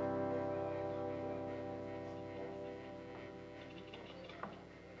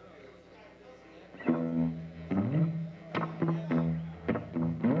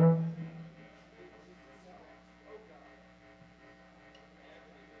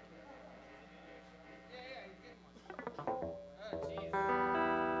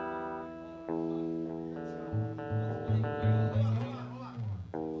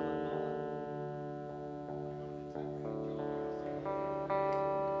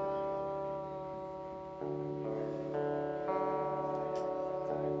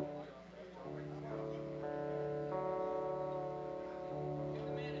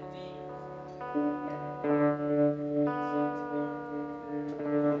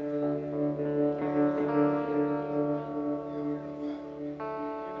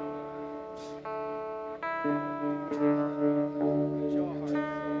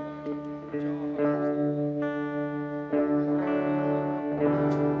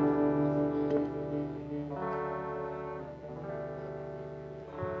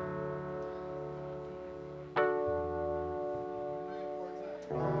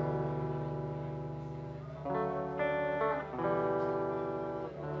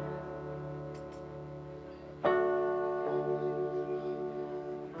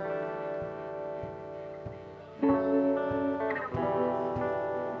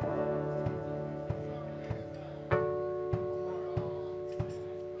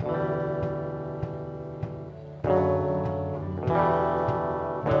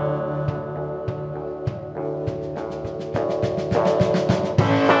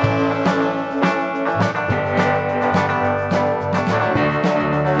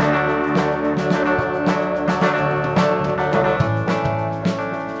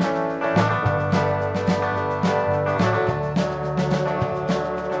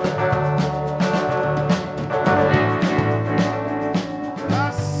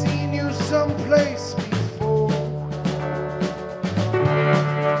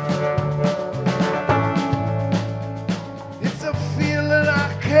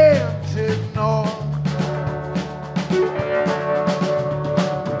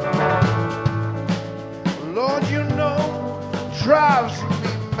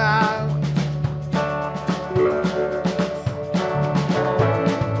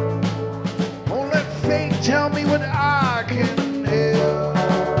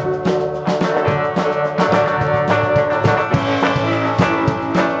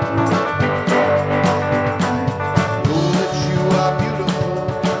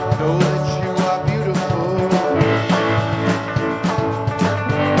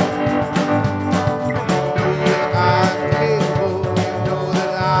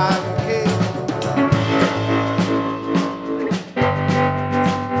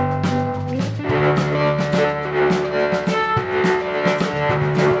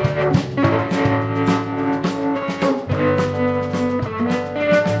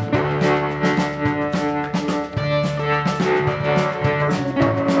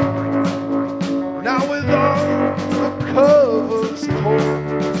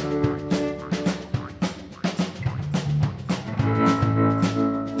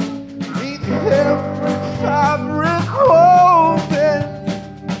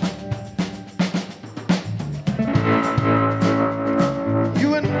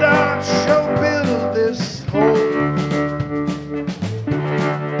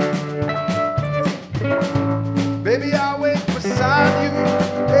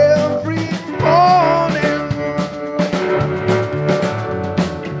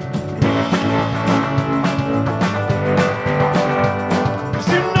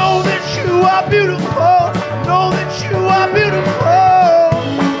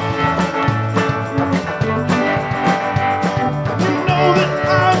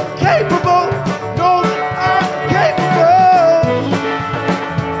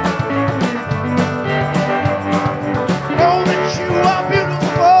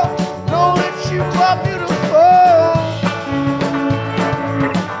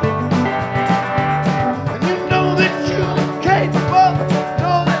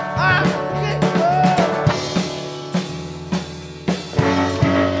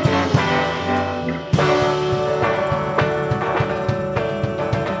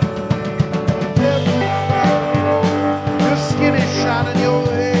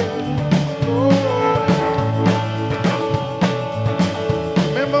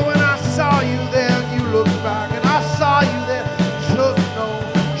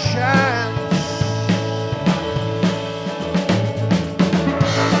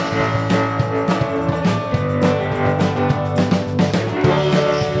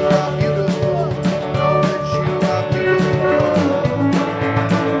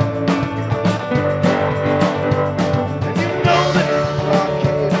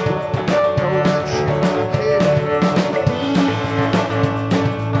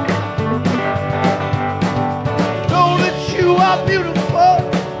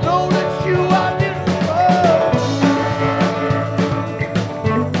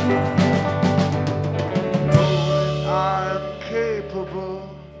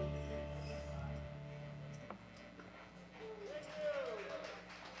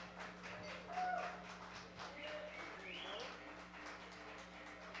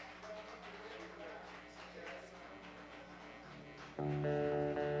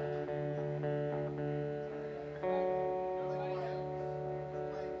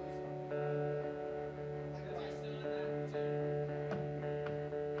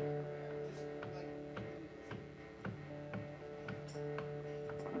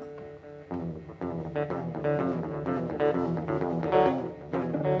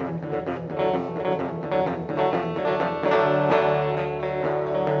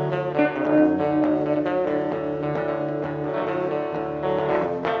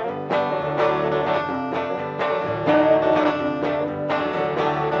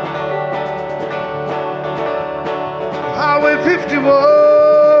 Highway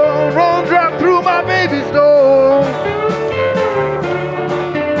 51, wrong drop through my baby's door.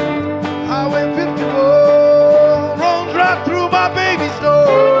 Highway 51, wrong drop through my baby's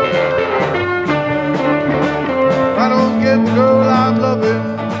door.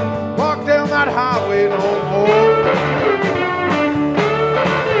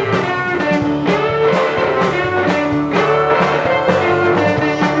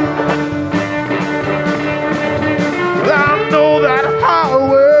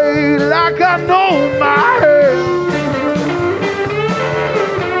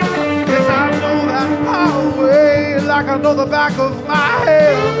 know the back of my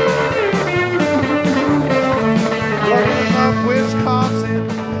head. Running up Wisconsin,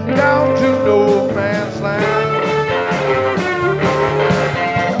 down to no man's land.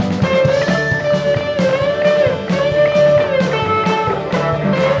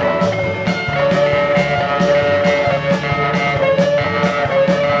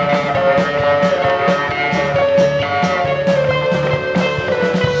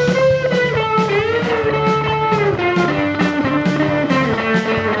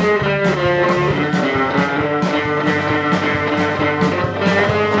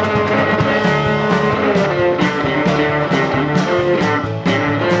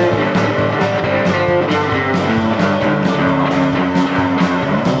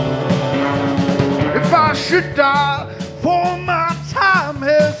 Should die, for my time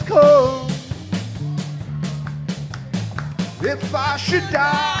has come. If I should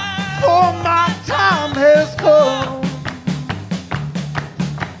die, for my time has come.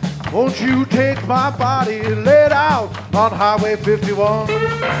 Won't you take my body, lay it out on Highway 51?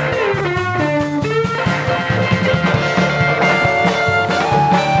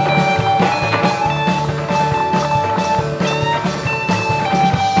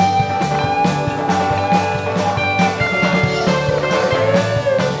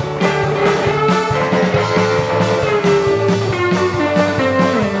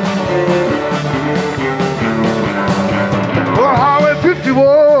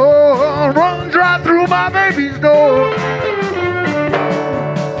 Runs right through my baby's door.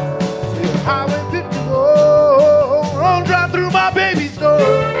 Highway 51 runs right through my baby's door.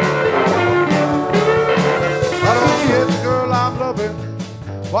 I don't get the girl I'm loving,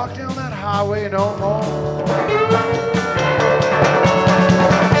 walk down that highway no more.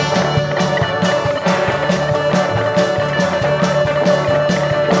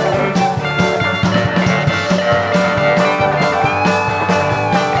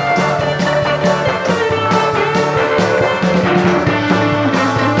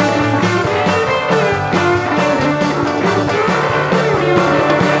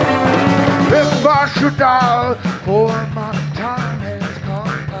 Should die, for my time has come.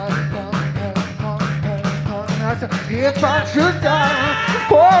 If I should die,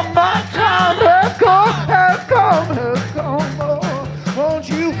 for my time has come. Oh, won't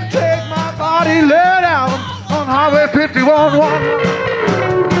you take my body, lay it out on Highway 51.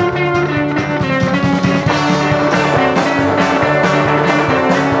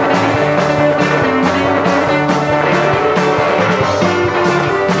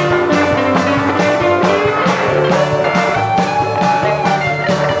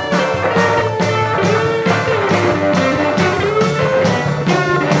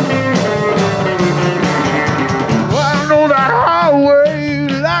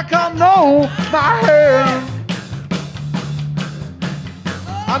 My hand.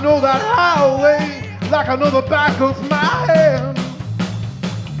 I know that highway like I know the back of my hand.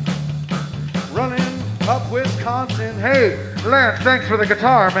 Running up Wisconsin. Hey, Lance, thanks for the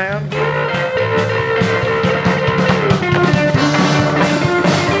guitar, man.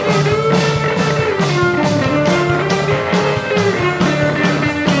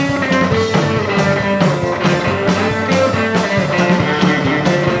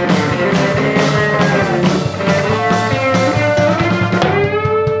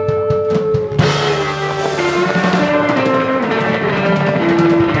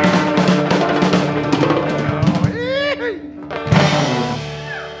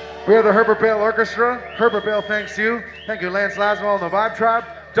 We are the Herbert Bail Orchestra. Herbert Bail thanks you. Thank you, Lance Laswell and the Vibe Tribe.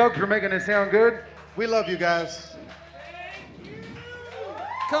 Doug for making it sound good. We love you guys.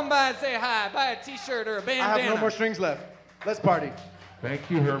 Come by and say hi. Buy a t-shirt or a bandana. I have no more strings left. Let's party.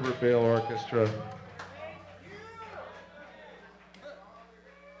 Thank you, Herbert Bail Orchestra.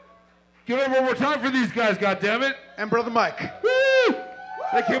 Give it one more time for these guys, goddammit. And Brother Mike. Woo!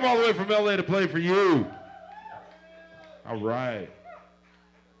 They came all the way from LA to play for you. All right.